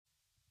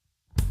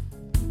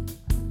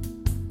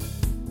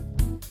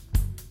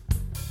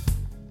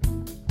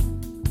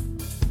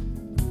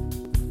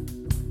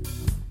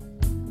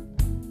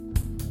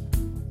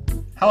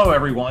Hello,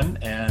 everyone,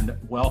 and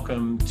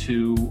welcome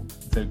to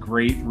the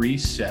Great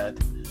Reset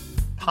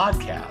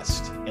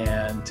Podcast.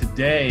 And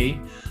today,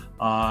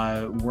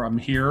 I'm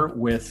here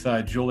with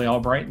Julie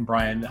Albright and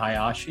Brian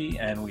Hayashi,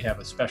 and we have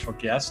a special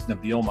guest,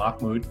 Nabeel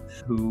Mahmood,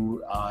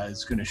 who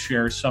is going to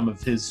share some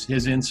of his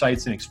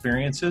insights and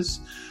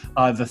experiences.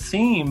 The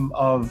theme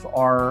of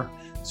our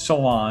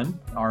salon,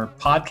 our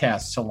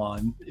podcast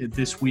salon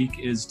this week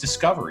is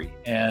discovery.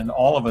 And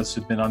all of us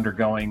have been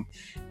undergoing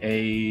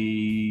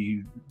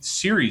a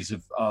series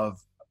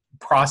of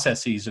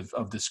processes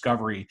of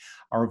discovery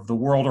of the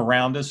world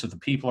around us, of the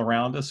people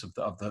around us,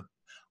 of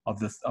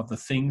the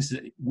things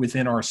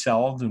within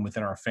ourselves and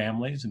within our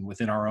families and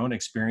within our own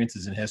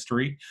experiences in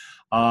history,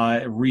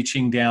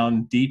 reaching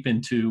down deep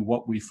into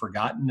what we've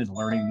forgotten and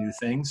learning new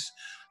things.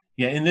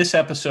 Yeah, in this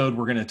episode,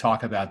 we're going to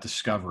talk about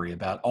discovery,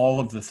 about all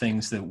of the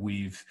things that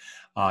we've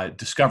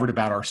discovered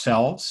about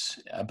ourselves,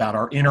 about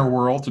our inner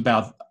worlds,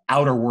 about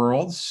outer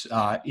worlds,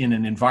 in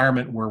an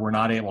environment where we're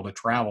not able to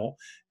travel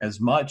as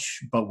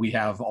much, but we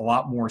have a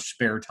lot more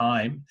spare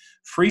time,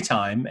 free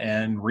time,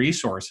 and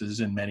resources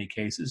in many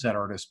cases at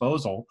our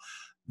disposal.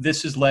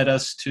 This has led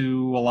us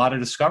to a lot of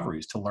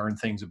discoveries, to learn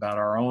things about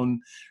our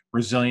own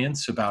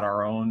resilience, about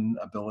our own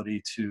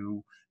ability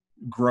to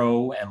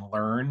grow and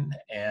learn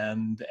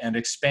and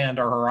expand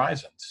our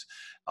horizons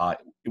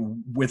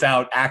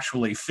without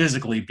actually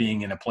physically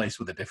being in a place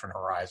with a different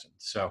horizon.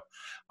 So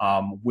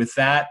with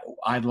that,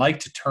 I'd like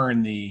to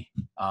turn the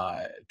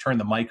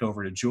mic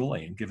over to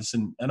Julie and give us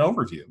an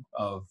overview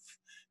of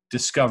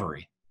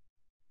discovery.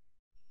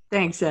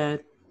 Thanks,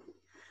 Ed.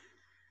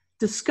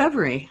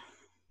 Discovery.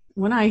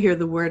 When I hear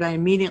the word, I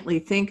immediately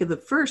think of the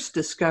first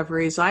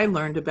discoveries I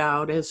learned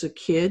about as a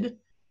kid.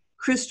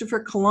 Christopher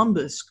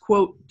Columbus,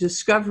 quote,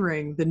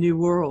 discovering the New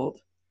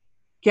World.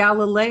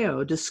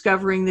 Galileo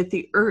discovering that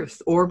the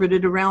Earth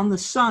orbited around the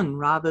sun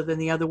rather than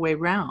the other way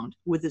round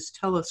with his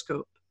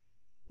telescope.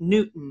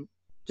 Newton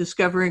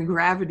discovering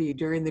gravity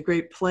during the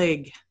Great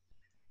Plague.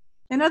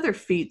 And other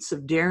feats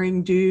of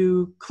daring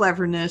do,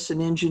 cleverness,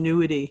 and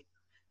ingenuity.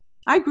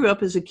 I grew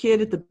up as a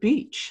kid at the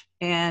beach,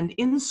 and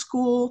in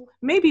school,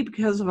 maybe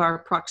because of our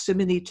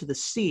proximity to the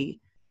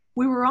sea,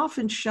 we were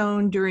often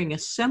shown during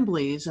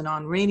assemblies and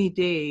on rainy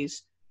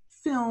days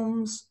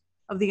films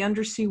of the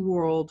undersea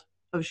world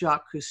of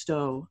Jacques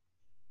Cousteau.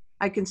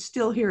 I can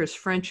still hear his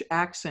French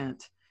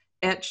accent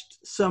etched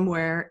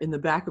somewhere in the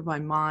back of my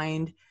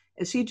mind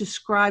as he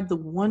described the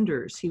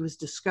wonders he was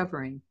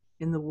discovering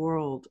in the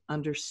world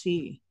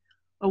undersea,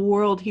 a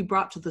world he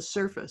brought to the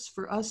surface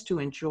for us to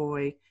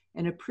enjoy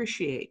and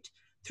appreciate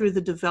through the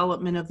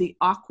development of the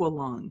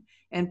aqualung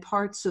and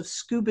parts of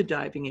scuba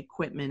diving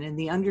equipment and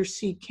the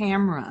undersea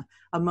camera,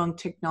 among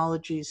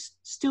technologies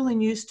still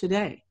in use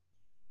today.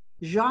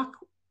 Jacques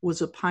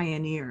was a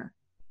pioneer.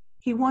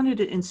 He wanted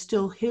to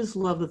instill his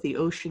love of the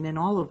ocean in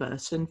all of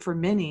us, and for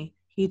many,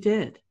 he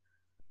did.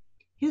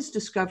 His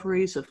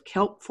discoveries of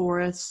kelp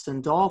forests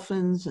and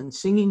dolphins and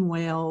singing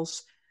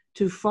whales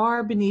to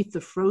far beneath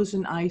the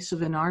frozen ice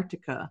of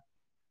Antarctica,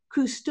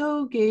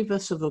 Cousteau gave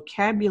us a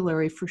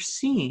vocabulary for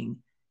seeing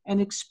and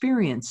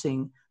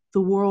experiencing the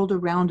world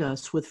around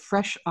us with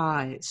fresh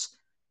eyes,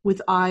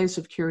 with eyes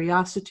of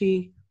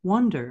curiosity,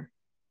 wonder,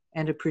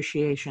 and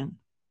appreciation.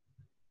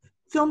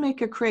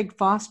 Filmmaker Craig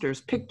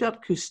Foster's picked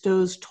up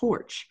Cousteau's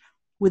torch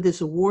with his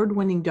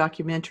award-winning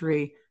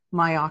documentary,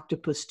 My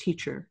Octopus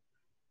Teacher,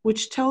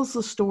 which tells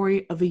the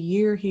story of a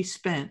year he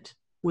spent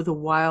with a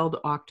wild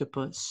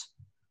octopus.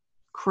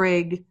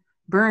 Craig,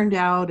 burned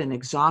out and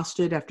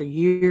exhausted after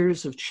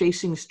years of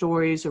chasing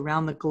stories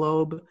around the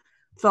globe,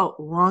 felt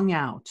wrung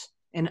out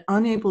and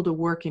unable to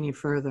work any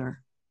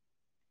further.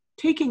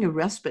 Taking a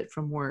respite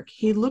from work,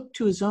 he looked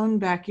to his own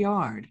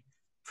backyard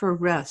for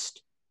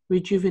rest,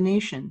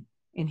 rejuvenation,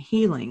 and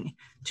healing,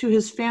 to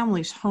his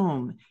family's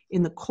home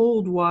in the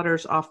cold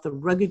waters off the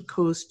rugged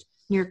coast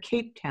near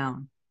Cape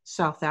Town,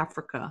 South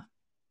Africa.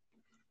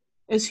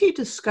 As he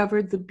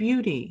discovered the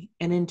beauty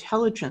and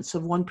intelligence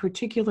of one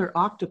particular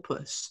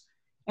octopus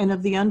and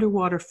of the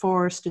underwater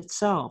forest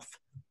itself,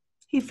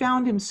 he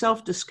found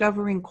himself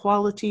discovering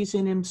qualities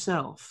in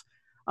himself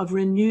of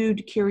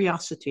renewed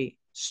curiosity,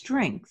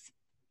 strength,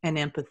 and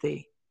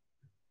empathy.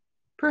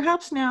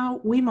 Perhaps now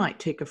we might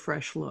take a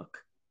fresh look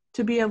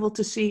to be able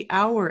to see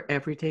our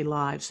everyday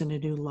lives in a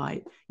new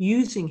light,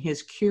 using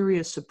his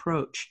curious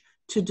approach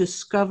to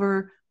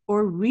discover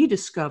or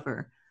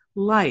rediscover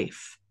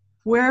life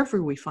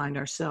wherever we find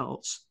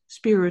ourselves,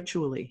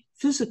 spiritually,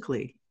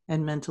 physically,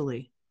 and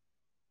mentally.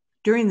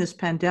 During this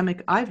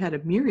pandemic, I've had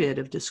a myriad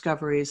of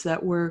discoveries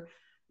that were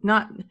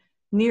not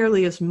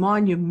nearly as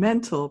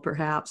monumental,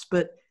 perhaps,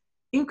 but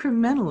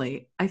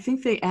incrementally, I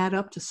think they add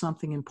up to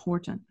something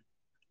important.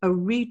 A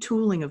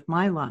retooling of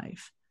my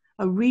life,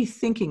 a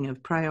rethinking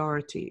of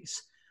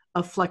priorities,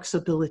 of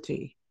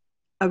flexibility,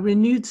 a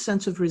renewed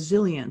sense of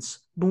resilience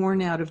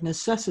born out of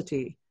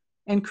necessity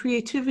and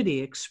creativity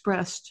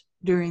expressed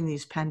during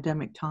these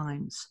pandemic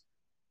times.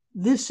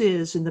 This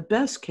is, in the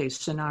best case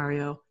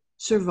scenario,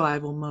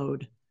 survival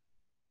mode.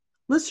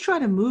 Let's try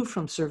to move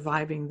from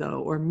surviving,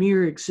 though, or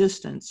mere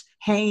existence,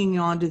 hanging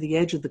onto the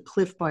edge of the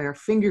cliff by our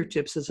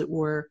fingertips, as it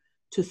were,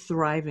 to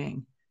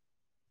thriving.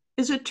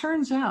 As it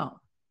turns out,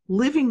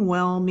 living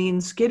well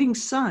means getting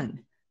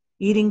sun,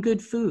 eating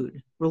good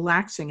food,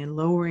 relaxing and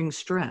lowering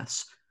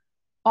stress.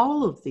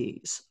 All of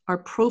these are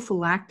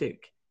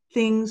prophylactic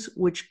things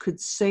which could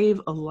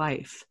save a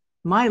life,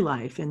 my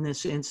life in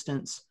this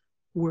instance,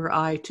 were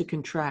I to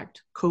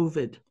contract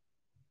COVID.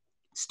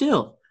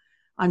 Still,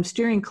 I'm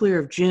steering clear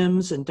of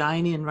gyms and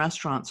dine-in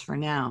restaurants for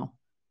now.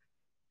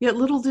 Yet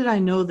little did I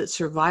know that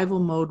survival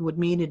mode would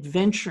mean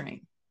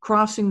adventuring,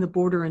 crossing the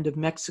border into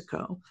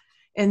Mexico,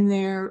 and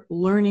there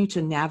learning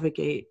to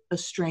navigate a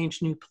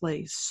strange new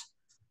place.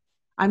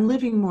 I'm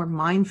living more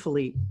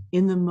mindfully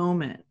in the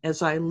moment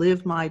as I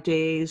live my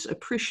days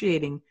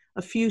appreciating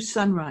a few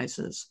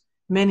sunrises,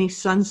 many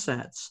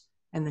sunsets,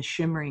 and the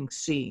shimmering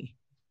sea.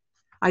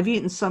 I've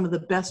eaten some of the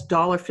best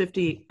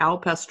 $1.50 al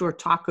pastor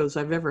tacos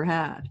I've ever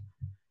had.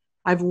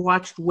 I've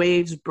watched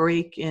waves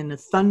break in a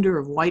thunder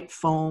of white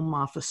foam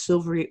off a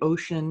silvery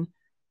ocean,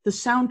 the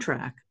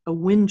soundtrack, a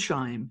wind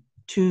chime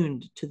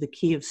tuned to the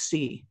key of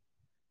C.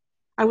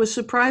 I was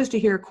surprised to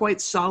hear a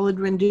quite solid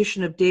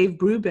rendition of Dave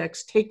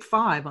Brubeck's Take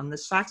 5 on the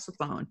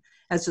saxophone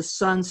as the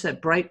sun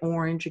set bright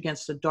orange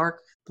against a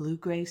dark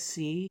blue-gray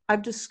sea.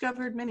 I've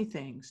discovered many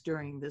things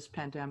during this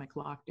pandemic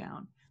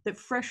lockdown, that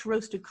fresh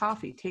roasted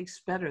coffee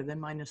tastes better than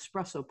my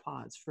Nespresso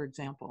pods, for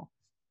example.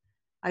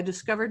 I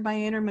discovered my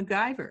inner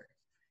MacGyver.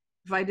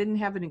 If I didn't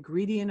have an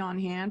ingredient on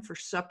hand for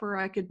supper,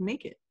 I could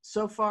make it.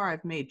 So far,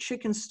 I've made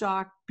chicken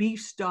stock,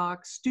 beef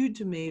stock, stewed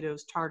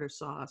tomatoes, tartar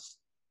sauce.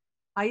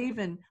 I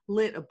even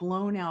lit a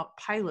blown out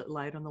pilot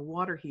light on the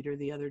water heater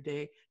the other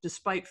day,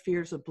 despite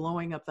fears of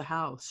blowing up the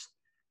house.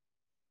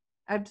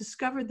 I've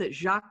discovered that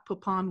Jacques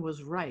Pepin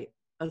was right.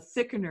 A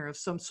thickener of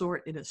some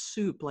sort in a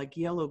soup like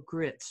yellow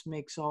grits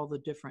makes all the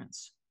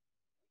difference.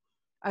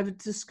 I've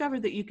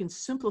discovered that you can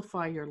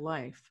simplify your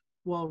life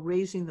while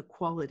raising the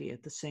quality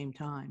at the same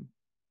time.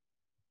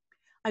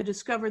 I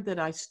discovered that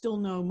I still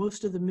know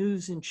most of the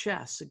moves in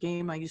chess, a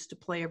game I used to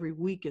play every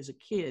week as a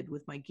kid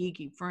with my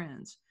geeky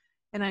friends,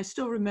 and I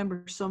still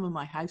remember some of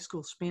my high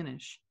school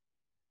Spanish.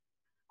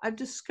 I've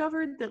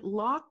discovered that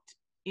locked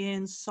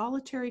in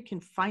solitary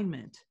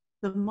confinement,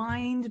 the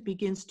mind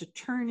begins to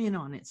turn in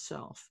on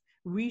itself,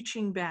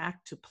 reaching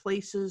back to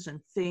places and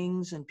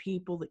things and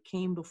people that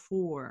came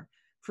before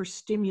for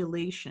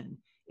stimulation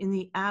in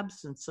the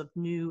absence of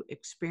new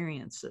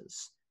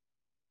experiences.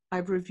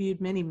 I've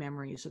reviewed many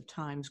memories of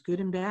times, good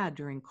and bad,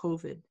 during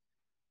COVID,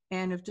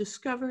 and have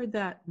discovered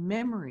that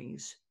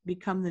memories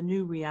become the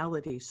new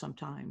reality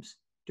sometimes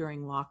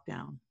during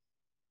lockdown.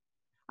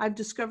 I've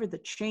discovered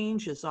that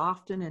change is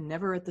often and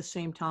never at the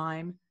same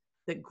time,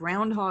 that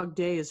Groundhog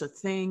Day is a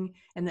thing,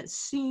 and that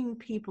seeing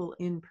people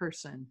in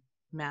person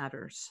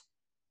matters.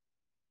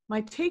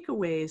 My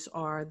takeaways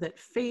are that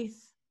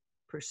faith,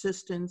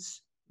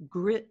 persistence,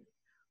 grit,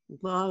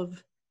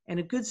 love, and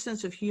a good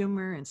sense of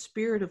humor and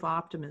spirit of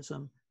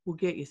optimism will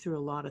get you through a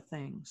lot of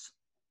things.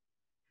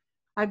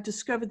 I've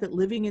discovered that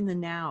living in the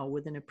now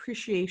with an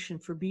appreciation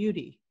for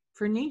beauty,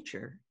 for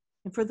nature,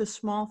 and for the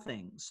small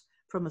things,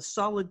 from a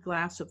solid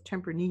glass of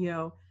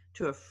Tempranillo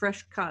to a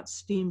fresh-caught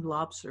steamed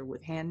lobster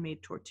with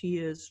handmade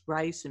tortillas,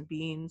 rice, and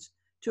beans,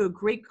 to a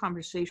great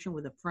conversation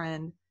with a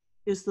friend,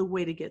 is the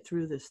way to get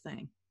through this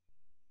thing.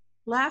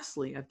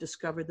 Lastly, I've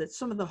discovered that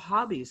some of the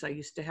hobbies I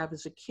used to have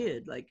as a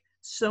kid, like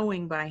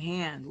sewing by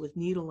hand with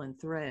needle and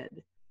thread,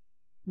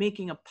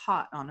 making a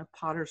pot on a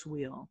potter's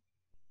wheel,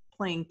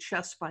 playing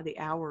chess by the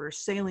hour, or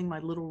sailing my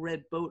little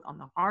red boat on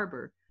the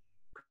harbor,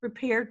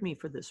 prepared me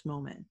for this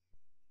moment.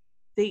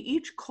 They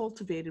each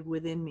cultivated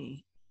within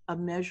me a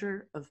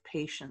measure of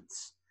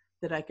patience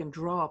that I can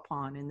draw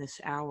upon in this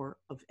hour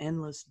of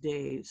endless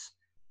days.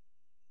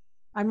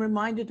 I'm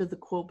reminded of the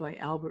quote by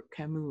Albert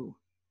Camus,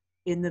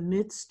 "In the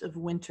midst of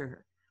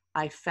winter,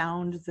 I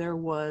found there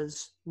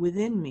was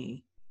within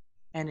me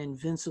an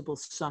invincible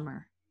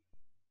summer."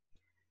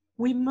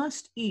 We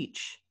must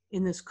each,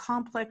 in this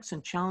complex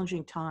and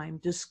challenging time,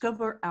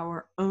 discover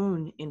our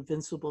own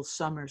invincible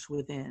summers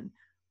within.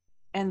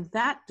 And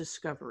that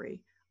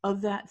discovery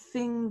of that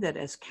thing that,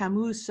 as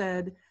Camus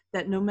said,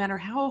 that no matter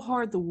how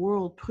hard the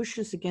world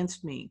pushes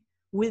against me,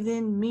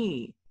 within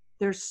me,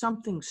 there's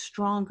something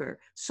stronger,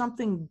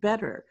 something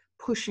better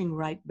pushing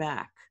right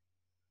back.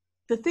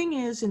 The thing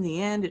is, in the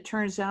end, it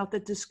turns out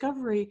that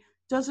discovery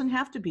doesn't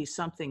have to be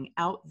something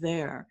out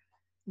there,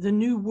 the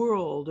new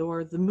world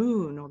or the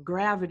moon or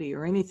gravity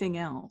or anything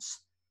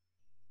else.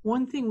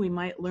 One thing we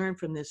might learn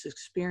from this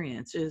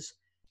experience is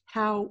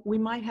how we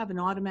might have an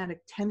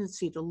automatic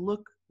tendency to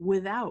look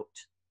without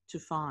to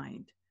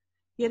find.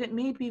 Yet it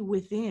may be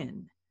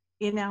within,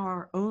 in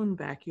our own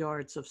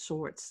backyards of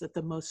sorts, that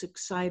the most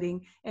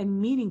exciting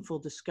and meaningful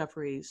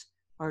discoveries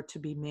are to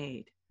be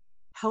made,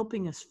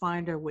 helping us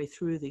find our way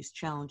through these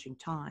challenging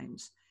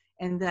times,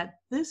 and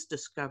that this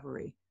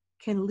discovery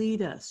can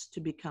lead us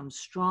to become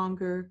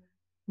stronger,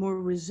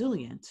 more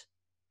resilient,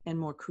 and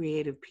more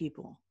creative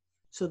people,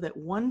 so that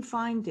one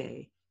fine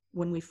day,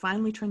 when we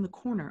finally turn the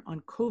corner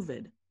on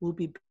COVID, we'll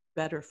be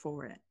better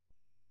for it.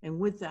 And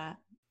with that,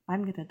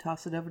 I'm going to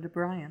toss it over to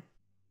Brian.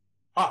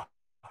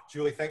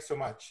 Julie, thanks so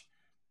much.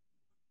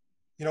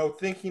 You know,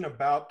 thinking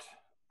about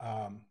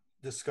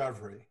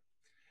discovery,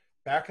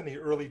 back in the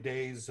early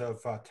days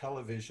of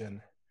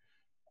television,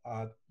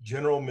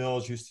 General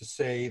Mills used to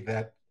say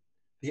that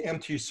the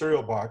empty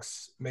cereal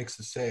box makes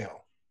the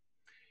sale.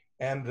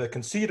 And the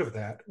conceit of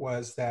that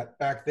was that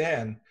back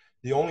then,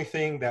 the only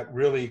thing that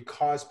really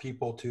caused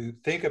people to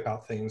think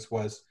about things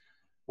was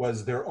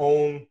their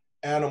own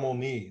animal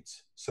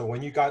needs. So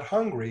when you got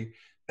hungry,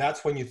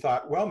 that's when you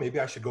thought, well, maybe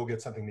I should go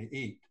get something to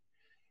eat.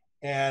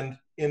 And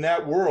in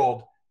that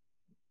world,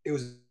 it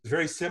was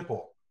very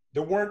simple.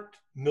 There weren't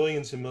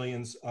millions and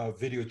millions of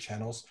video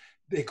channels.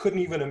 They couldn't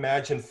even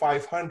imagine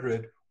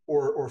 500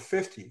 or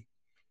 50.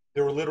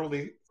 There were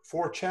literally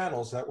 4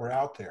 channels that were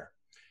out there.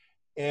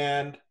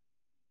 And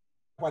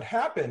what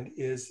happened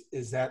is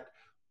that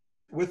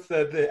with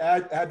the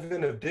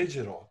advent of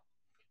digital,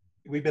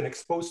 we've been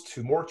exposed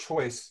to more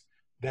choice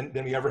than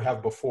we ever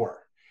have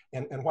before.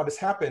 And what has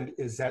happened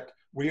is that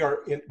we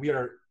are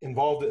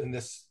involved in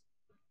this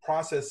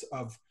process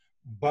of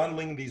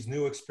bundling these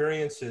new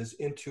experiences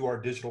into our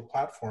digital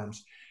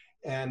platforms.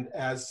 And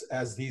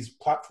as these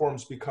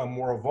platforms become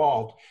more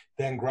evolved,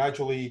 then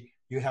gradually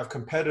you have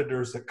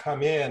competitors that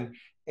come in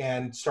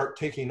and start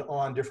taking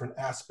on different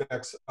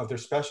aspects of their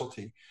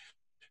specialty.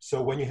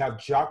 So when you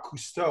have Jacques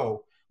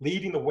Cousteau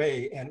leading the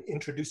way and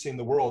introducing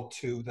the world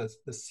to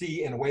the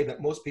sea in a way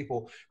that most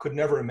people could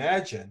never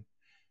imagine,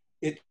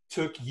 it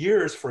took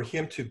years for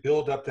him to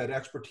build up that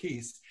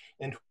expertise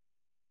and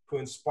to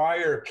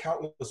inspire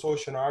countless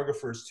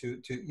oceanographers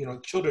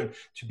children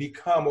to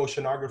become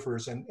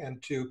oceanographers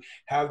and to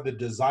have the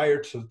desire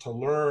to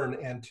learn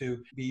and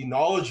to be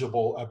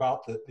knowledgeable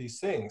about these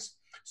things.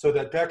 So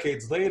that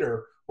decades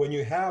later, when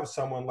you have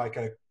someone like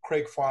a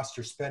Craig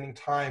Foster spending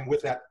time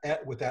with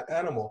that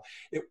animal,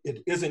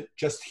 it isn't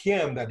just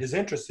him that is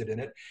interested in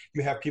it.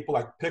 You have people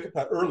like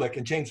Pippa Ehrlich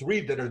and James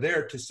Reed that are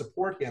there to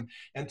support him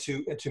and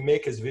to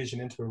make his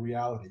vision into a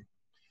reality.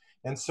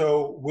 And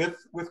so with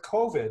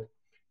COVID,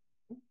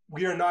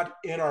 we are not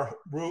in our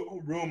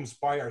rooms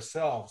by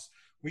ourselves.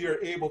 We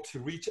are able to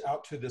reach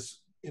out to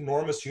this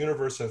enormous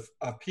universe of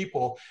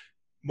people,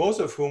 most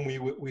of whom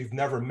we've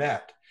never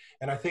met.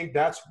 And I think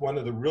that's one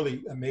of the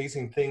really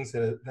amazing things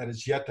that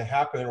is yet to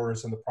happen or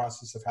is in the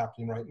process of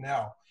happening right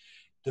now.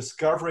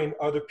 Discovering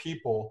other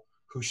people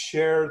who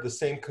share the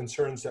same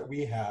concerns that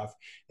we have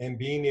and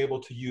being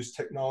able to use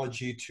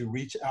technology to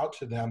reach out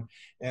to them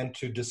and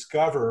to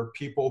discover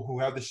people who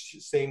have the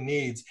same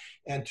needs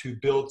and to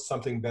build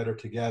something better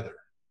together.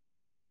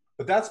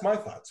 But that's my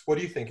thoughts. What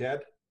do you think,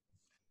 Ed?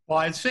 Well,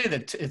 I'd say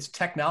that it's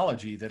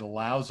technology that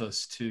allows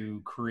us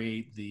to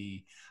create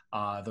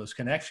those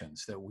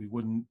connections that we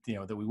wouldn't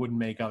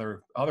make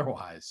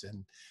otherwise.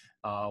 And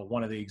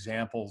one of the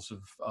examples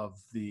of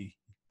the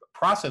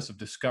process of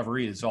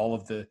discovery is all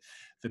of the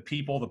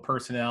people, the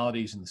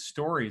personalities, and the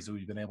stories that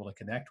we've been able to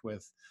connect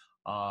with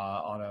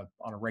on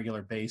a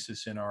regular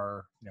basis in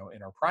our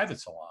private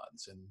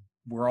salons. And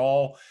we're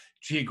all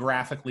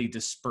geographically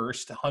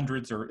dispersed,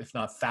 hundreds or if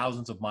not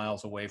thousands of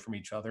miles away from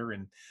each other,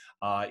 and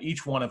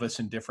each one of us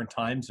in different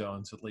time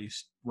zones, at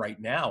least right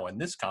now in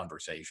this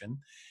conversation.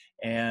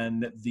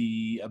 And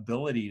the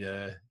ability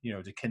to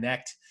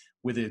connect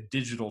with a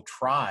digital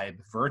tribe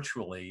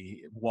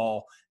virtually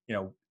while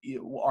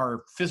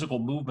our physical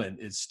movement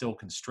is still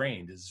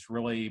constrained is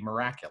really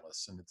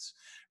miraculous, and it's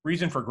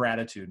reason for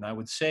gratitude. And I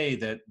would say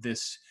that the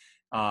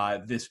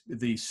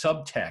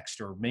subtext,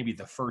 or maybe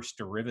the first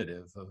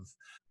derivative of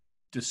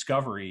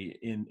discovery,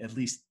 in at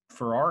least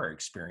for our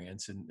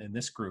experience in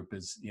this group,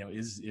 is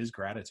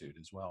gratitude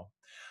as well.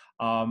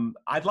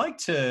 I'd like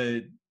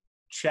to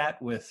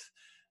chat with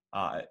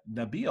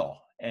Nabeel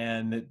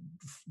and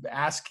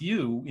ask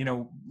you,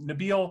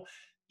 Nabeel,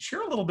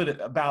 share a little bit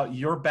about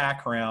your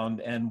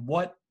background and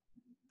what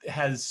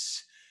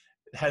has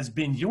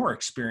been your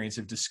experience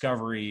of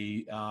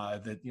discovery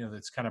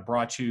that's kind of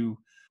brought you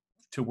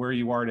to where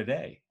you are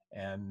today.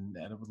 And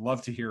I would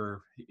love to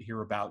hear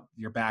about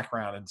your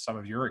background and some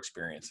of your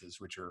experiences,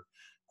 which are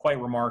quite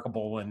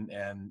remarkable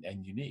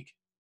and unique.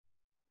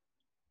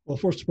 Well,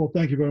 first of all,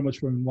 thank you very much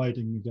for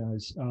inviting me,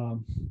 guys.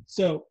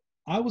 So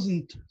I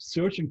wasn't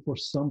searching for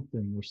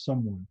something or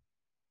someone.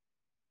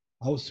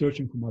 I was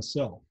searching for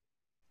myself.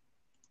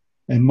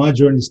 And my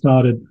journey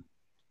started,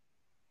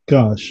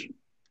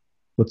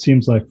 what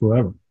seems like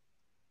forever.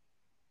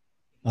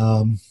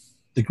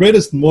 The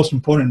greatest and most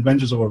important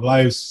adventures of our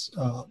lives,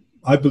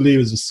 I believe,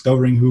 is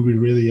discovering who we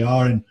really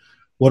are and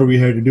what are we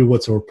here to do,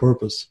 what's our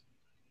purpose.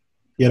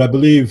 Yet I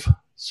believe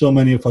so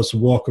many of us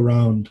walk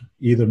around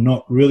either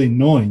not really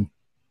knowing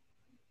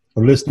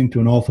or listening to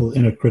an awful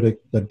inner critic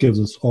that gives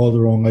us all the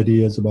wrong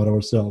ideas about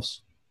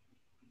ourselves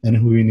and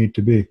who we need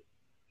to be.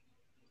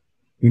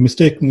 We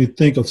mistakenly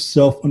think of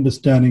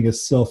self-understanding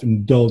as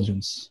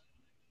self-indulgence,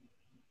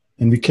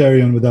 and we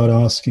carry on without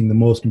asking the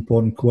most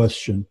important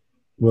question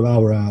we'll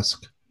ever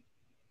ask: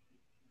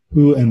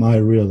 who am I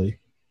really?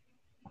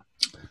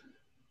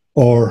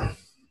 Or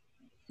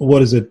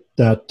what is it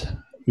that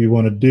we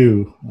want to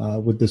do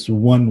with this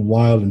one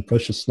wild and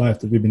precious life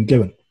that we've been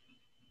given.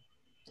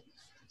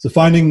 So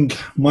finding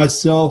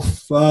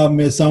myself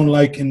may sound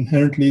like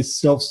inherently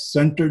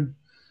self-centered,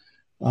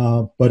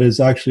 but is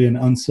actually an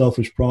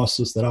unselfish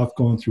process that I've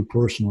gone through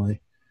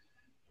personally,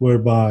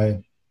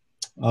 whereby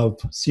I've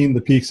seen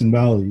the peaks and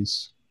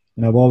valleys,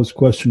 and I've always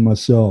questioned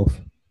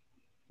myself,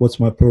 what's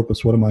my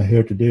purpose? What am I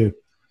here to do?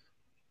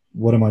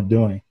 What am I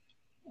doing?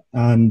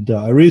 And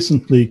I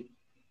recently,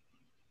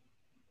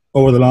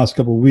 over the last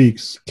couple of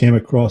weeks, came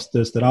across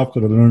this, that I've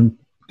got to learn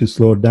to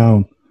slow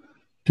down,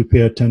 to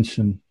pay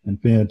attention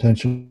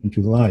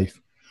to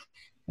life,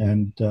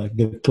 and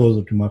get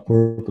closer to my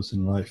purpose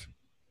in life.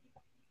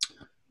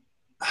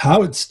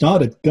 How it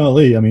started,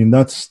 golly, I mean,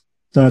 that's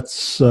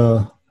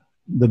the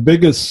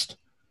biggest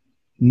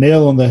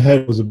nail on the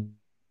head was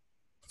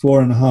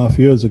 4.5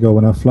 years ago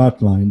when I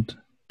flatlined,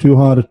 2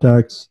 heart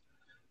attacks,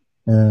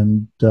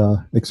 and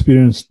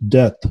experienced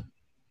death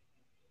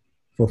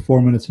for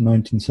 4 minutes and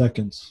 19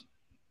 seconds.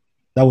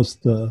 That was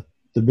the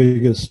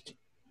biggest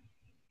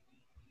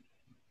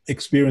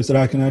experience that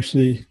I can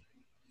actually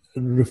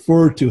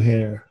refer to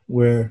here,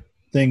 where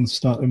things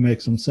start to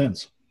make some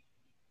sense.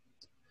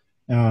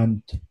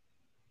 And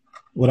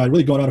what I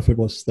really got out of it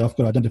was that I've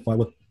got to identify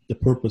what the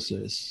purpose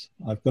is.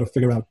 I've got to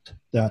figure out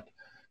that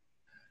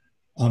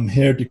I'm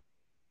here to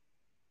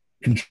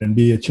and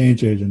be a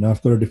change agent.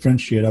 I've got to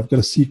differentiate. I've got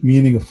to seek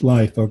meaning of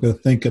life. I've got to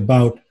think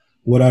about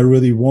what I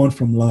really want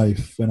from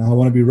life, and how I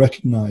want to be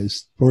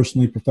recognized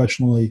personally,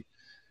 professionally,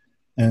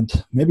 and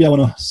maybe I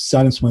want to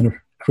silence my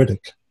inner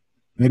critic.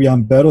 Maybe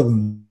I'm better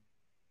than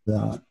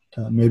that.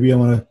 Maybe I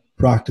want to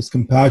practice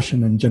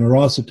compassion and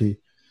generosity,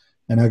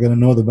 and I got to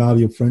know the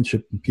value of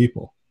friendship and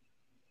people.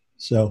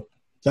 So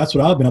that's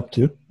what I've been up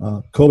to.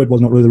 COVID was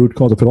not really the root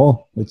cause of it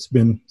all. It's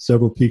been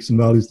several peaks and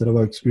valleys that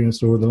I've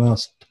experienced over the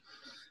last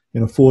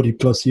 40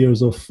 plus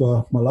years of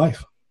my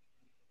life.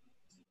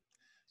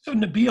 So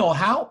Nabeel,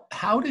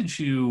 how did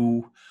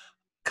you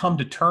come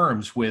to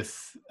terms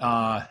with,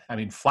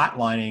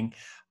 flatlining?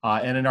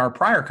 And in our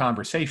prior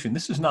conversation,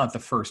 this is not the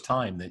first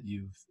time that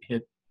you've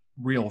hit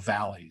real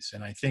valleys.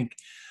 And I think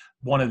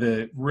one of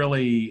the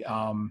really,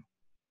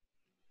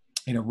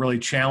 really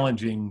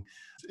challenging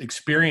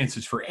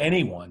experiences for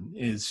anyone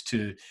is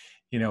to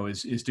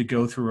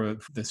go through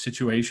the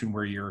situation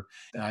where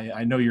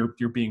I know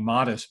you're being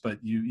modest, but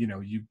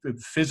you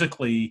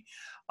physically,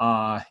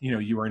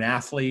 you were an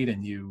athlete,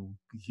 and you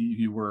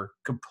were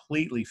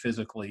completely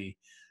physically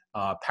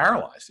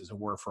paralyzed, as it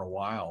were, for a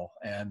while.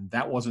 And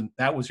that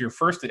was your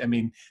first,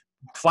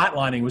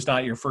 flatlining was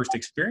not your first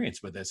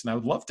experience with this. And I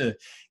would love to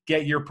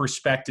get your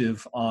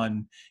perspective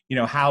on,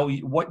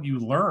 what you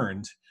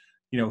learned,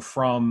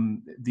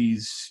 from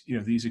these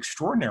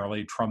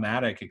extraordinarily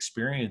traumatic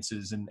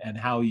experiences, and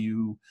how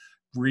you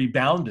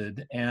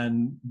rebounded,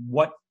 and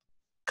what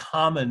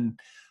common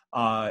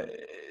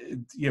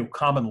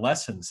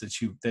lessons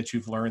that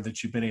you've learned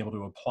that you've been able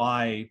to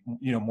apply,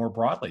 more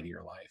broadly to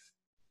your life.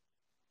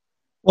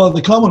 Well,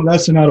 the common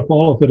lesson out of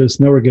all of it is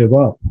never give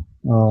up.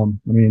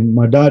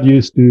 My dad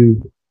used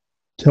to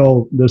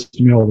tell this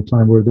to me all the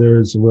time, where there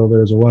is a will,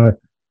 there's a way.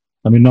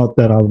 Not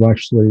that I've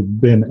actually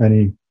been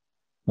in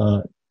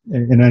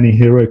any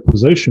heroic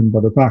position,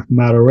 but the fact of the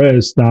matter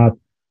is that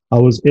I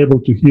was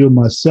able to heal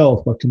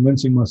myself by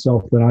convincing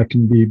myself that I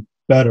can be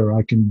better,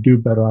 I can do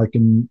better, I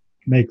can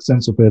make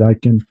sense of it, I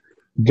can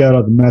get out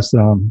of the mess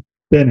that I've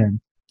been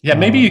in. Yeah,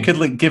 maybe you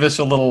could give us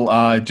a little,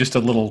 just a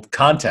little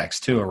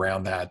context too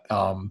around that.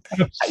 How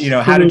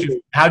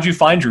did you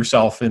find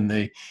yourself in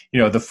the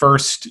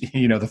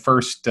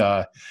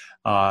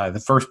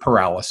first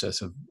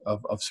paralysis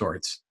of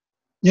sorts?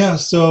 Yeah,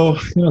 so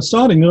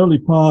starting early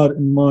part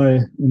in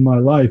my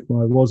life,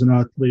 I was an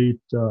athlete.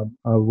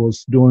 I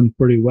was doing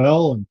pretty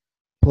well and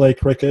play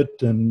cricket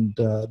and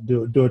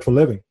do it for a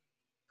living.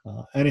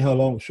 Anyhow,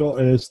 long and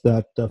short is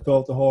that I fell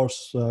off the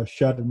horse,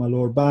 shattered my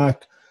lower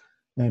back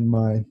and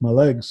my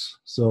legs.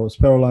 So I was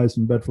paralyzed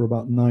in bed for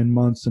about 9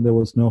 months, and there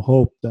was no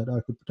hope that I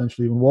could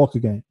potentially even walk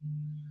again.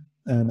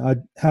 And I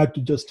had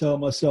to just tell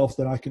myself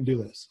that I can do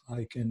this.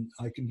 I can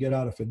get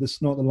out of it. This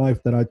is not the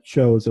life that I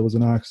chose. It was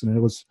an accident.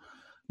 It was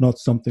not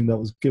something that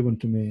was given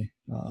to me,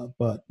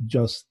 but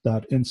just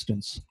that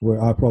instance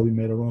where I probably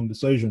made a wrong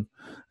decision.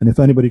 And if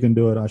anybody can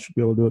do it, I should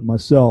be able to do it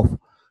myself.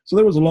 So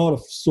there was a lot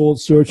of soul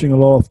searching, a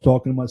lot of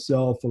talking to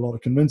myself, a lot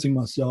of convincing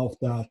myself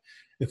that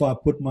if I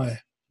put my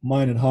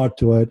mind and heart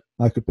to it,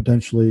 I could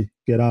potentially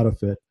get out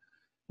of it.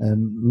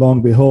 And long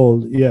and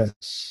behold,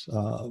 yes,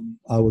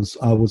 I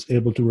was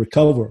able to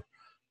recover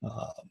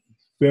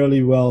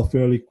fairly well,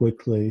 fairly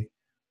quickly,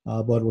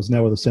 but it was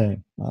never the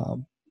same.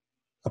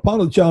 A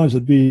part of the challenge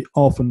that we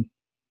often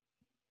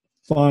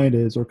find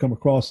is, or come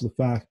across, the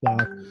fact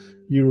that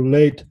you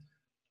relate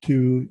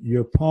to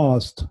your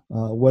past,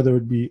 whether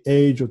it be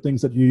age or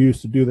things that you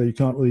used to do that you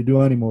can't really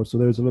do anymore. So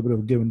there's a little bit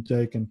of give and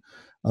take, and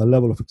a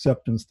level of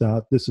acceptance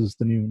that this is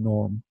the new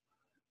norm.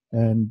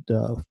 And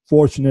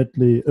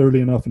fortunately,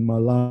 early enough in my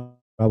life,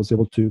 I was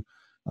able to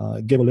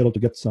give a little to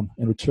get some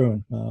in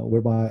return,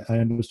 whereby I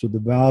understood the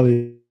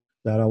value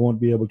that I won't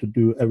be able to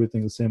do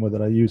everything the same way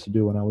that I used to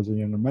do when I was a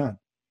younger man.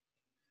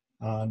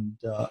 And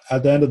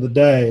at the end of the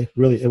day,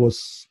 really, it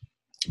was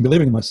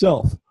believing in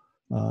myself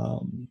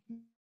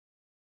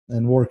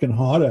and working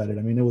hard at it.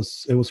 I mean, it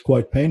was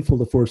quite painful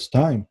the first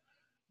time.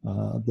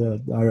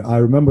 I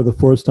remember the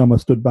first time I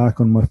stood back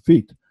on my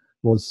feet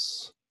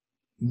was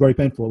very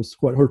painful. It was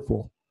quite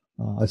hurtful.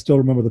 I still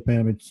remember the pain.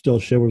 I mean, it still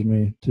shivers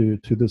me to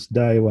this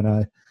day when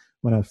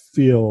I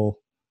feel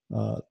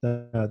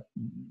that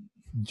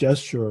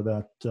gesture,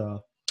 that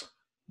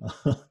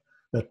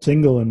that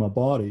tingle in my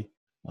body,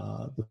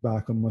 the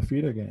back on my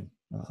feet again.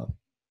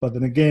 But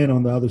then again,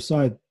 on the other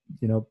side,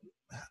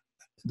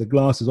 the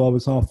glass is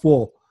always half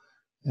full,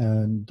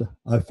 and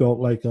I felt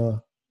like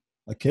a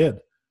kid,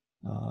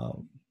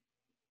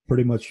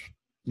 pretty much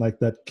like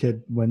that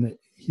kid when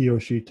he or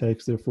she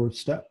takes their first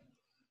step.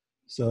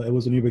 So it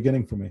was a new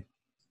beginning for me.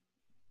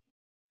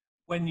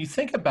 When you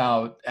think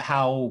about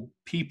how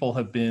people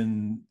have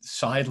been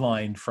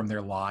sidelined from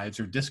their lives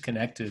or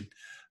disconnected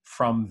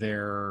from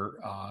their,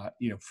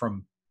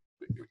 from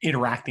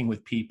interacting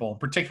with people,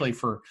 particularly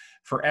for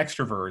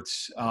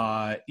extroverts,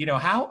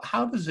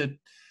 how does it,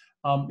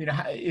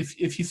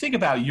 if you think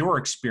about your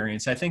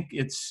experience, I think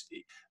it's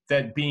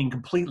that being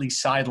completely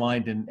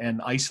sidelined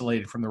and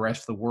isolated from the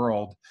rest of the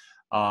world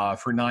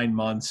for 9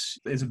 months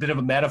is a bit of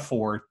a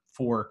metaphor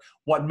for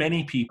what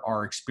many people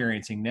are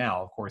experiencing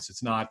now. Of course,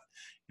 it's not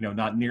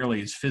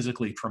nearly as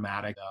physically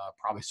traumatic,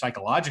 probably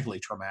psychologically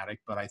traumatic,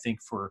 but I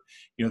think for,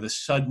 the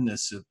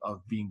suddenness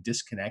of being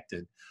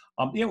disconnected,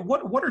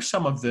 what are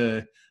some of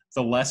the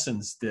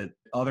lessons that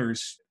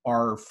others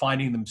are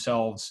finding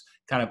themselves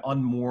kind of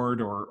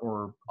unmoored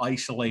or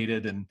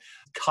isolated and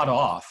cut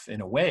off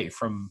in a way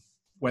from,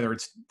 whether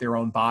it's their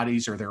own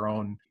bodies or their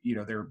own,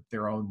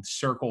 their own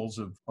circles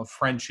of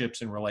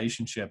friendships and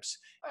relationships?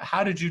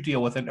 How did you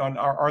deal with it?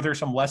 Are there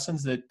some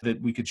lessons that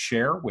we could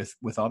share with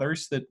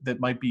others that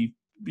might be,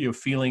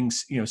 feeling,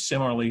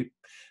 similarly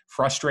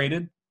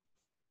frustrated?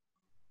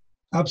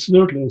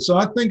 Absolutely. So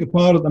I think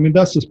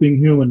that's just being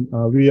human.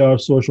 We are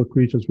social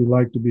creatures. We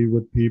like to be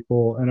with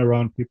people and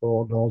around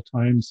people at all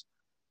times.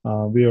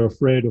 We are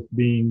afraid of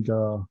being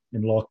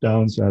in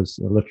lockdowns, as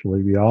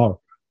literally we are.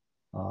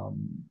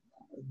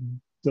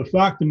 The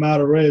fact of the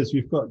matter is,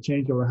 we've got to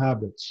change our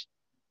habits.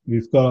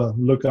 We've got to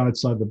look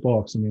outside the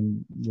box. I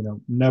mean,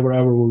 never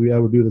ever will we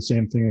ever do the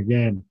same thing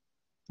again,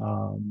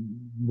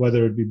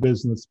 whether it be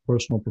business,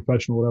 personal,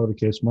 professional, whatever the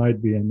case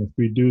might be. And if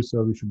we do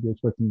so, we should be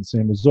expecting the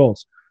same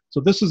results. So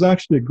this is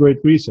actually a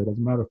great reset. As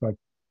a matter of fact,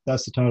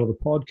 that's the title of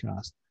the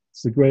podcast.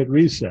 It's the Great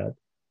Reset,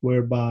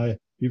 whereby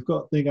you've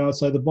got to think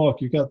outside the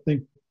box. You've got to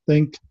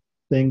think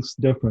things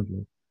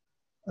differently.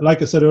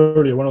 Like I said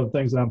earlier, one of the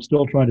things that I'm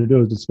still trying to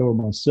do is discover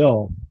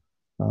myself.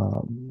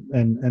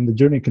 And the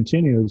journey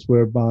continues,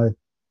 whereby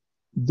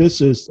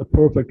this is a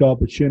perfect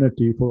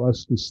opportunity for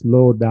us to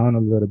slow down a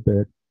little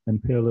bit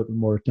and pay a little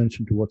more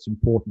attention to what's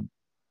important.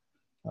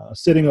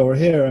 Sitting over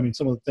here, I mean,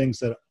 some of the things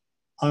that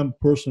I'm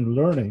personally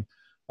learning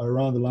are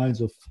around the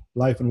lines of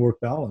life and work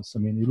balance. I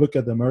mean, you look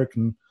at the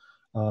American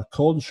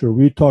culture,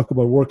 we talk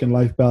about work and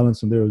life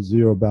balance, and there is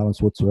zero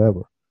balance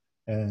whatsoever.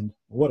 And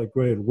what a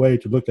great way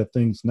to look at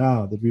things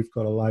now that we've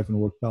got a life and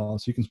work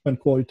balance. You can spend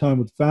quality time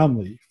with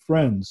family,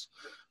 friends.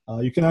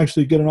 You can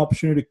actually get an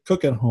opportunity to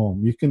cook at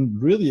home. You can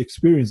really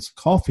experience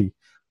coffee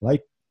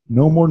like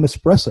no more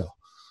Nespresso.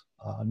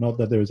 Not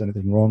that there is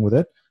anything wrong with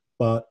it,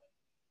 but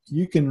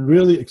you can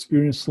really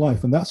experience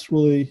life. And that's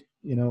really,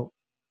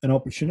 an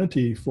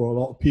opportunity for a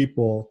lot of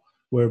people,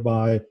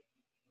 whereby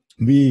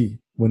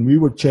when we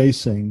were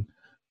chasing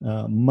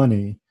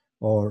money,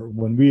 or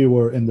when we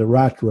were in the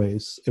rat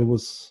race, it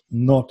was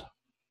not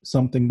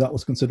something that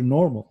was considered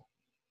normal.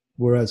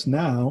 Whereas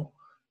now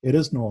it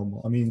is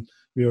normal. I mean,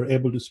 we are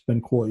able to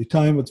spend quality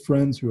time with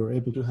friends. We are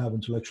able to have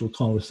intellectual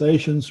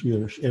conversations. We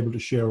are able to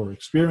share our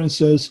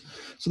experiences.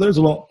 So there's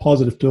a lot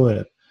positive to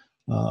it.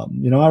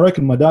 I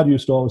reckon my dad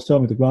used to always tell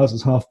me the glass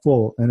is half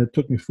full, and it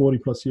took me 40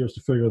 plus years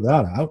to figure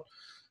that out.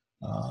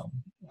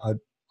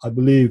 I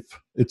believe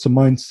it's a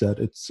mindset.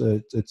 It's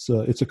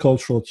a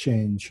cultural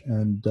change,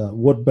 and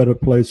what better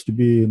place to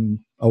be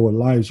in our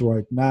lives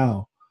right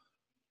now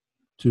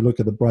to look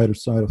at the brighter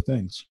side of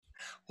things.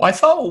 Well, I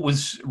thought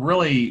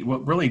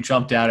what really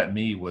jumped out at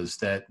me was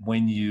that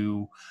when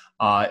you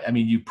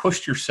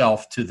pushed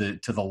yourself to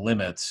the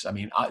limits. I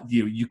mean,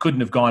 you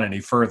couldn't have gone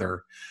any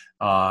further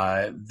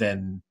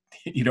than,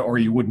 or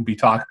you wouldn't be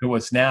talking to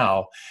us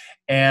now.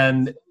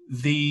 And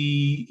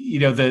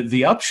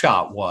the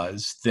upshot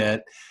was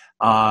that,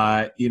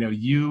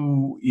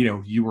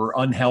 you were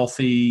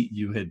unhealthy.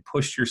 You had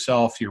pushed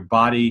yourself, your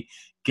body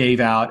gave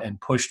out and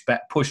pushed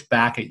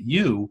back at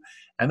you.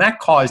 And that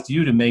caused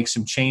you to make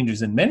some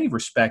changes in many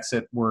respects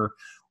that were,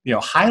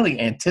 highly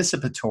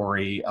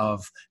anticipatory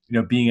of,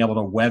 being able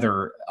to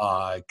weather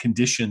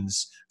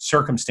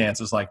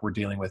circumstances like we're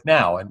dealing with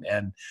now.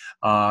 And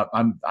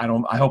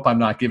I hope I'm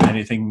not giving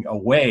anything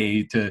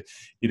away to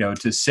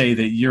say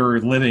that you're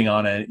living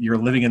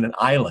in an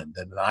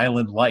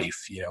island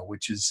life,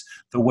 which is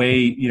the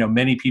way,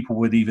 many people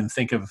would even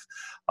think of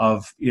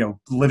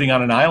living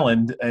on an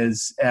island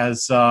as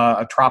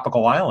a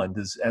tropical island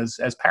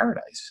as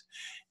paradise.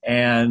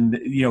 And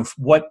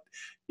what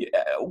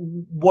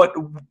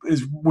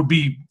would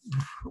be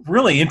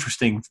really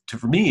interesting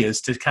for me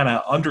is to kind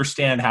of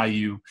understand how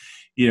you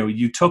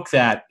took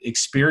that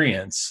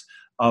experience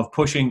of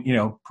pushing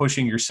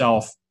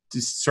yourself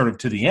to sort of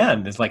to the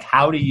end. It's like,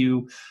 how did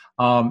you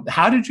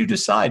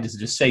decide to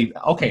just say,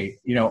 okay,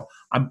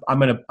 I'm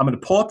gonna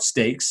pull up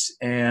stakes,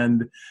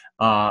 and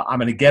I'm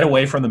gonna get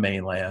away from the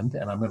mainland,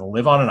 and I'm gonna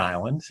live on an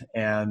island,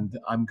 and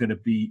I'm gonna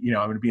be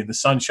in the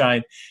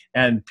sunshine,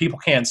 and people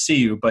can't see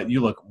you, but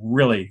you look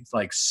really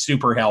like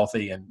super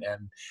healthy and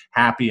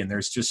happy, and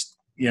there's just,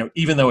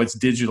 even though it's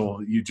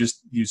digital,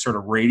 you sort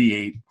of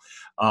radiate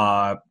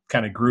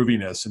kind of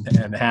grooviness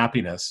and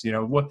happiness.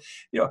 What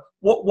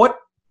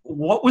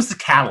was the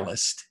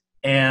catalyst,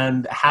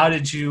 and how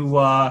did you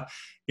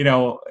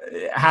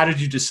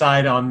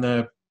decide on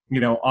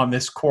on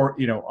this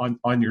court,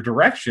 on your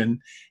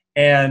direction?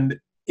 And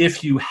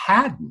if you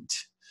hadn't,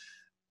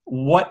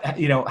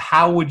 I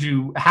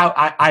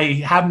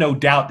have no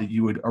doubt that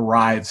you would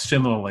arrive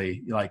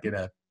similarly, like in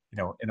a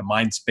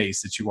mind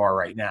space that you are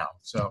right now.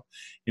 So,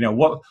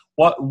 what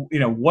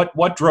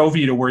drove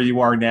you to where you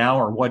are now,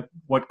 or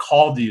what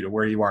called you to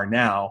where you are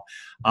now?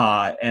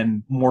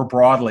 And more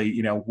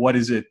broadly, what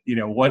is it,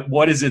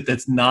 what is it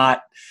that's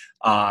not,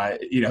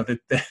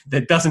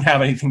 that doesn't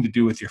have anything to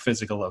do with your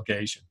physical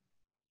location?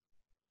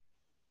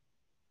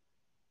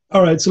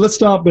 All right, so let's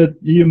start with,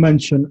 you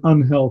mentioned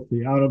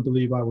unhealthy. I don't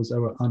believe I was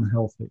ever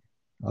unhealthy.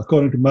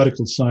 According to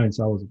medical science,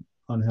 I was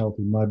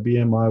unhealthy. My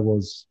BMI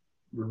was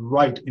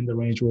right in the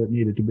range where it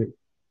needed to be.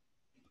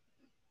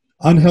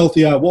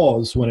 Unhealthy I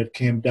was when it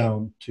came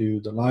down to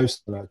the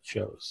lifestyle I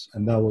chose,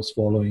 and that was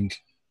following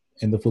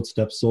in the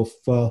footsteps of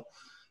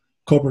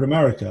corporate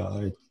America.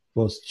 I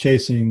was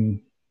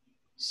chasing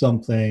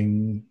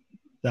something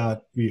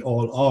that we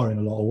all are in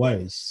a lot of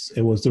ways.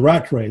 It was the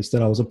rat race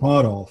that I was a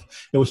part of.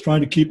 It was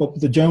trying to keep up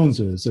with the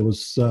Joneses. It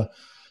was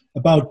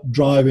about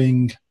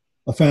driving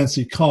a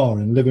fancy car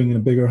and living in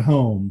a bigger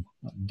home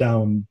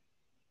down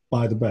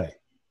by the bay.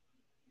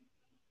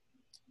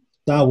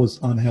 That was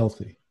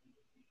unhealthy.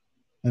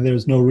 And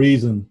there's no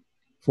reason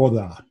for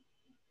that.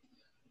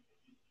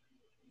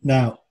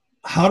 Now,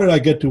 how did I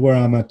get to where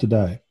I'm at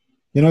today?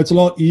 It's a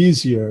lot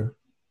easier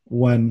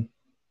when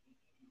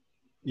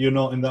you're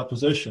not in that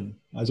position.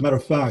 As a matter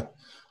of fact,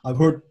 I've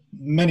heard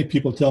many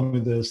people tell me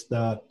this,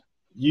 that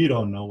you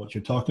don't know what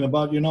you're talking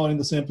about. You're not in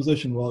the same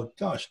position. Well,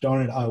 gosh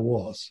darn it, I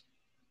was.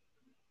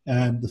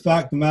 And the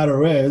fact of the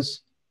matter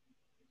is,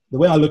 the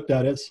way I looked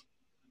at it,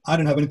 I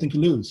didn't have anything to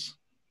lose.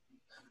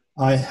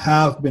 I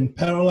have been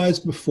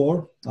paralyzed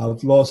before.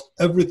 I've lost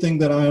everything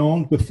that I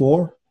owned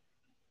before.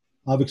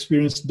 I've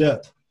experienced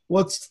death.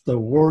 What's the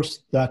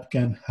worst that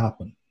can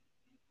happen?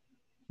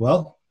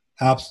 Well,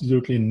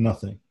 absolutely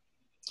nothing.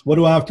 What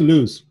do I have to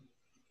lose?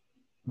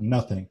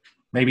 Nothing.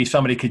 Maybe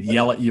somebody could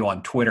yell at you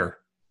on Twitter.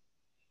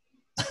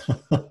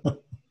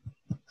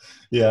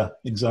 Yeah,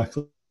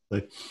 exactly.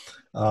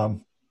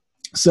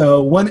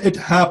 So when it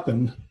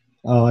happened,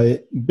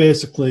 I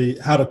basically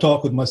had a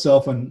talk with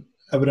myself, and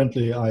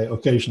evidently I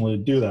occasionally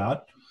do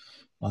that.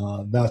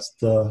 That's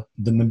the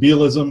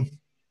Nabeelism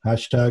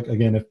hashtag,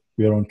 again, if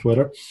you're on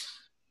Twitter,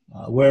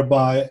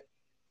 whereby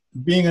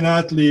being an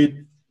athlete,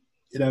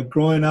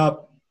 growing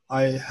up,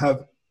 I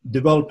have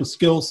developed a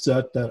skill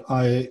set that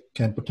I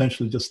can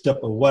potentially just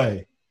step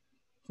away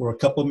for a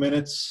couple of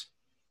minutes,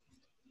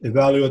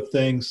 evaluate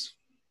things,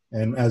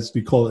 and as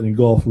we call it in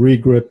golf,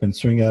 regrip and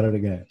swing at it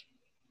again.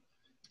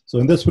 So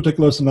in this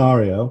particular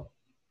scenario,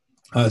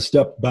 I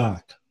stepped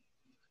back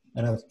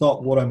and I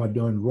thought, what am I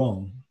doing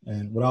wrong?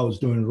 And what I was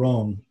doing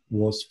wrong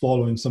was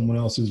following someone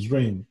else's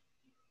dream.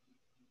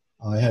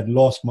 I had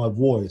lost my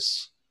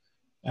voice,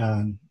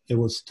 and it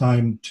was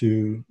time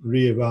to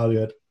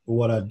reevaluate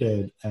what I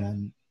did.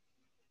 And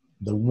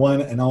the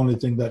one and only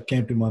thing that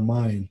came to my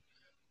mind,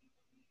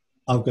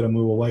 I've got to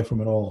move away from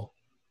it all.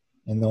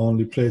 And the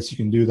only place you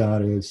can do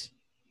that is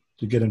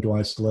to get into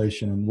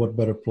isolation. And what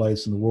better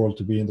place in the world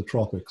to be in the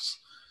tropics,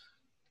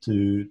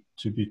 to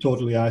be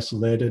totally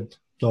isolated,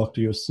 talk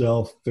to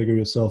yourself, figure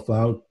yourself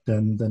out,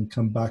 then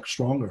come back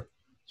stronger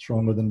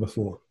than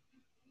before.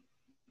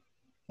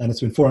 And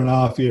it's been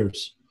 4.5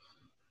 years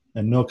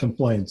and no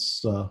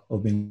complaints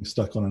of being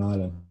stuck on an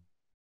island.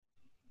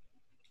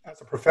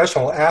 As a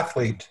professional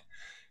athlete,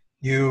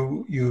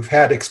 you've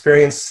had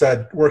experience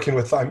working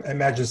with, I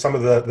imagine, some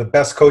of the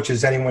best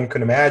coaches anyone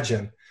could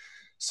imagine.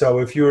 So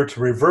if you were to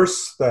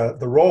reverse the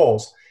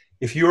roles,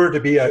 if you were to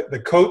be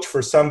the coach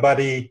for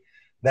somebody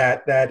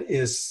that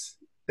is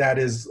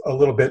a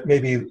little bit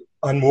maybe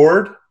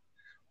unmoored,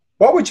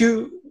 what would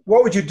you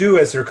do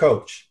as their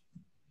coach?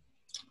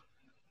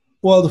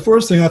 Well, the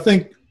first thing I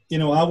think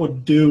I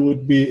would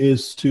do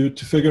is to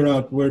figure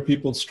out where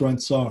people's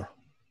strengths are,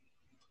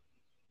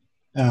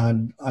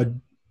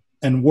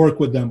 and work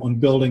with them on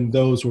building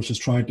those versus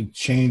trying to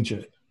change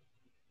it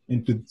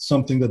into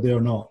something that they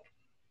are not.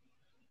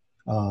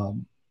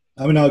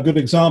 A good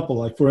example,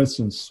 like for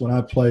instance, when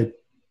I played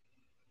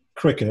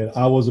cricket,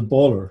 I was a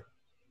bowler.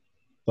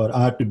 but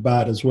I have to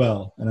bat as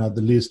well, and I have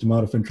the least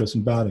amount of interest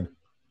in batting.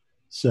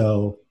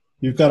 So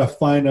you've got to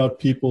find out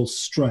people's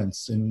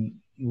strengths and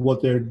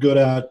what they're good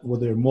at,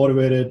 what they're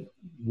motivated,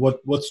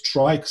 what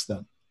strikes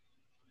them.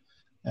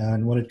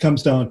 And when it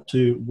comes down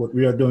to what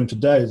we are doing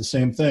today, it's the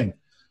same thing.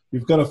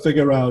 You've got to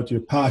figure out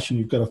your passion.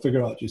 You've got to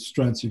figure out your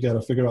strengths. You've got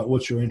to figure out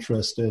what your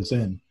interest is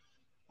in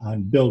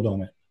and build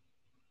on it.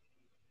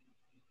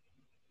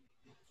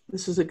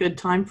 This is a good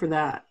time for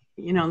that.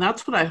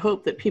 That's what I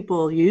hope, that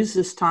people use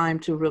this time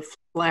to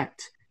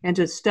reflect and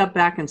to step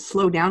back and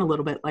slow down a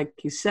little bit, like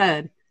you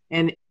said,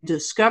 and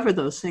discover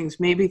those things,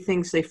 maybe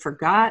things they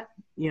forgot,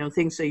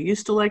 things they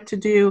used to like to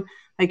do.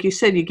 Like you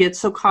said, you get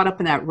so caught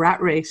up in that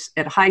rat race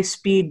at high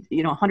speed,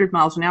 100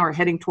 miles an hour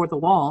heading toward the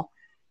wall,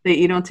 that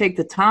you don't take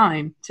the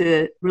time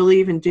to really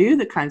even do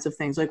the kinds of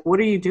things. Like, what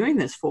are you doing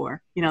this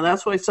for?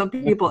 That's why some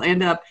people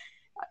end up,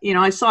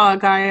 I saw a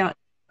guy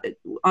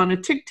on a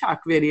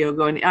TikTok video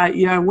going,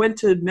 I went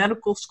to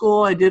medical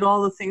school. I did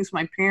all the things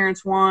my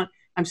parents want.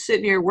 I'm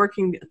sitting here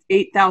working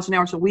 8,000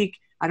 hours a week.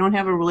 I don't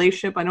have a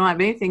relationship. I don't have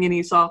anything. And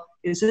he saw,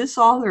 is this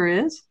all there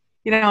is?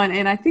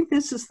 And I think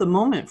this is the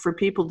moment for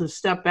people to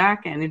step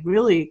back and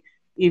really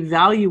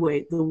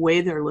evaluate the way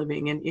they're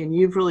living. And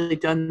you've really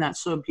done that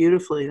so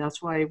beautifully.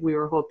 That's why we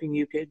were hoping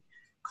you could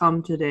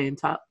come today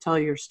and tell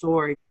your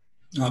story.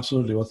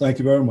 Absolutely. Well, thank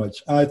you very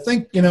much. I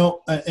think, in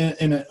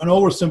an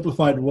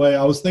oversimplified way,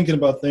 I was thinking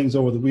about things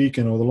over the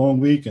weekend, over the long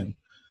weekend.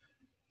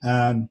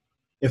 And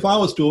if I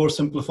was to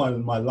oversimplify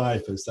in my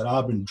life, is that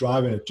I've been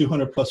driving at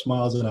 200 plus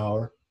miles an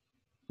hour,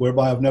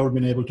 whereby I've never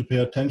been able to pay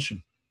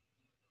attention.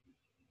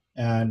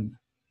 And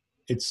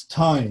it's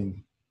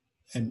time.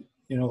 And,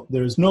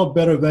 there is no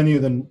better venue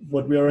than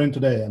what we are in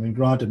today. I mean,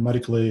 granted,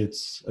 medically,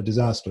 it's a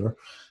disaster,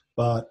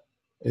 but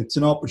it's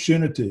an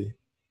opportunity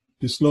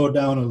to slow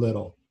down a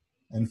little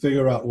and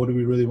figure out what do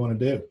we really want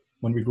to do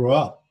when we grow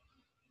up.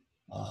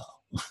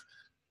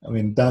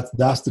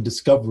 That's the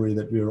discovery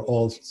that we are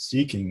all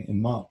seeking, in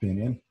my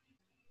opinion. In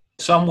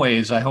some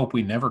ways, I hope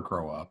we never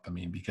grow up.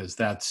 Because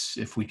that's,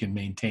 if we can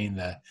maintain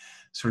the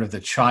sort of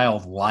the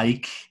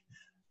childlike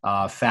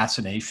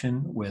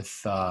fascination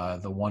with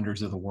the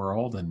wonders of the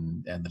world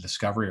and the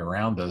discovery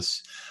around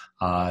us,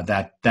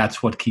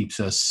 that's what keeps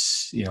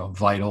us,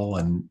 vital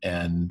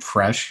and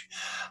fresh.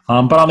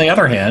 But on the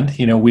other hand,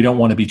 we don't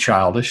want to be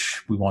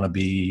childish. We want to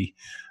be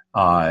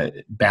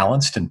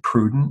balanced and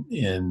prudent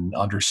in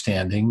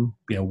understanding,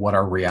 what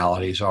our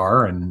realities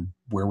are and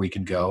where we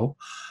can go.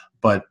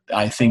 But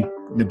I think,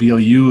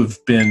 Nabeel, you have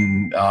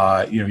been,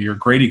 you're a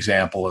great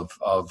example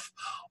of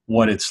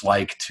what it's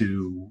like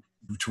to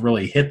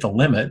really hit the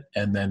limit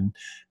and then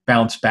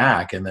bounce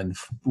back and then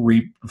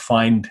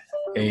find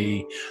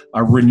a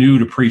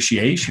renewed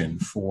appreciation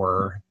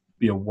for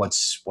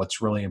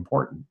what's really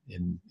important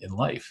in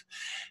life.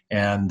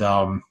 And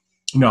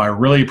I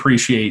really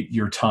appreciate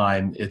your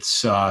time.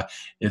 It's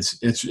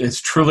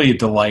truly a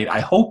delight.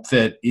 I hope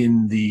that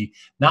in the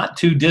not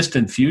too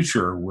distant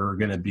future we'll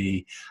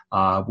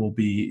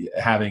be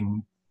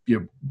having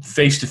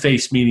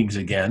face-to-face meetings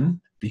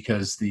again,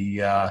 because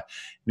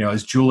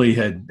as Julie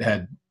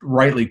had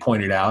rightly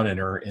pointed out in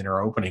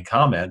her opening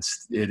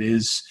comments, it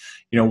is,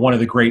 one of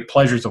the great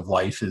pleasures of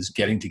life is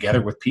getting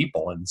together with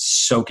people and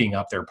soaking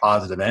up their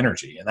positive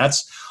energy. And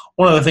that's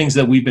one of the things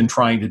that we've been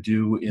trying to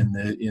do in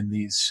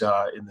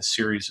the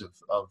series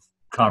of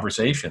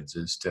conversations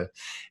is to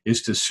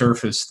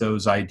surface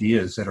those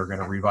ideas that are going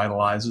to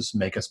revitalize us,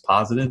 make us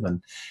positive,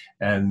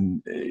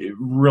 and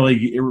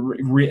really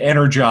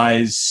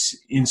re-energize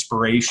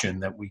inspiration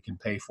that we can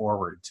pay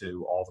forward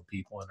to all the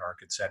people in our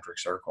concentric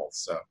circles.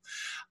 So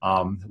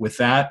with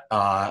that,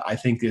 I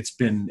think it's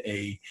been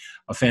a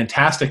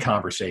fantastic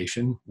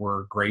conversation.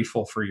 We're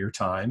grateful for your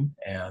time,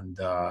 and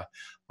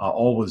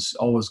always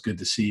good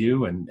to see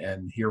you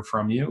and hear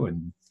from you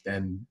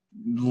and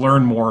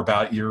learn more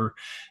about your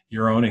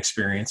own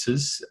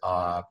experiences.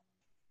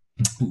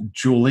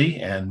 Julie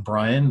and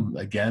Brian,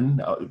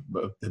 again,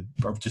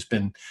 have just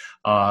been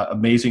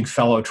amazing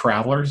fellow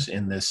travelers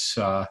in this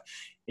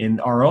in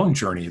our own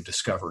journey of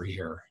discovery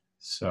here.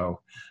 So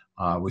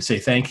we say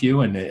thank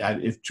you, and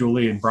if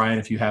Julie and Brian,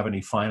 if you have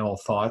any final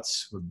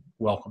thoughts, would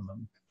welcome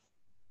them.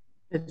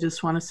 I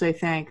just want to say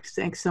thanks.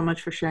 Thanks so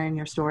much for sharing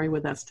your story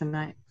with us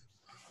tonight.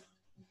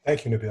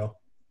 Thank you, Nabeel.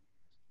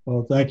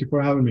 Well, thank you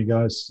for having me,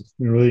 guys. It's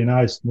been really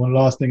nice. One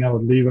last thing I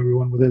would leave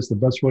everyone with is the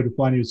best way to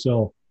find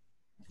yourself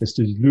is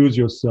to lose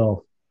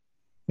yourself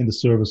in the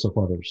service of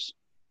others.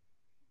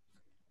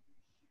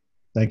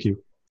 Thank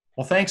you.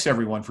 Well, thanks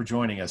everyone for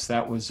joining us.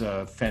 That was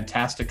a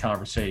fantastic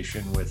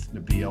conversation with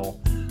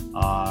Nabeel.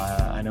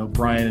 I know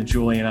Brian and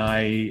Julie and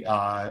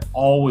I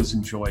always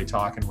enjoy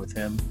talking with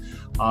him.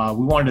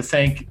 We wanted to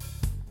thank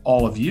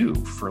all of you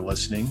for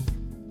listening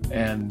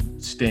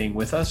and staying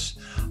with us.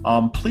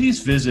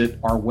 Please visit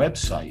our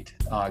website,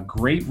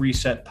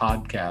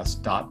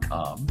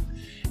 greatresetpodcast.com,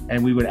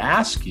 and we would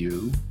ask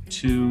you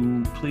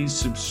to please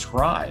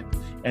subscribe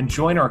and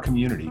join our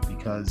community,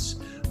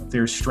 because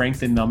there's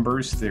strength in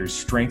numbers. There's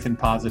strength in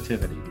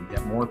positivity. We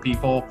get more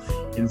people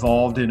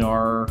involved in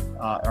our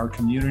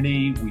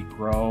community. We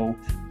grow.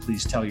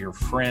 Please tell your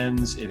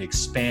friends. It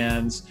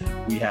expands.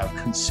 We have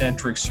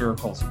concentric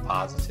circles of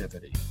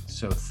positivity.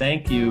 So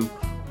thank you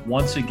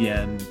once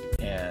again,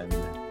 and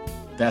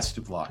best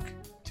of luck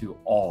to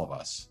all of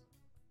us.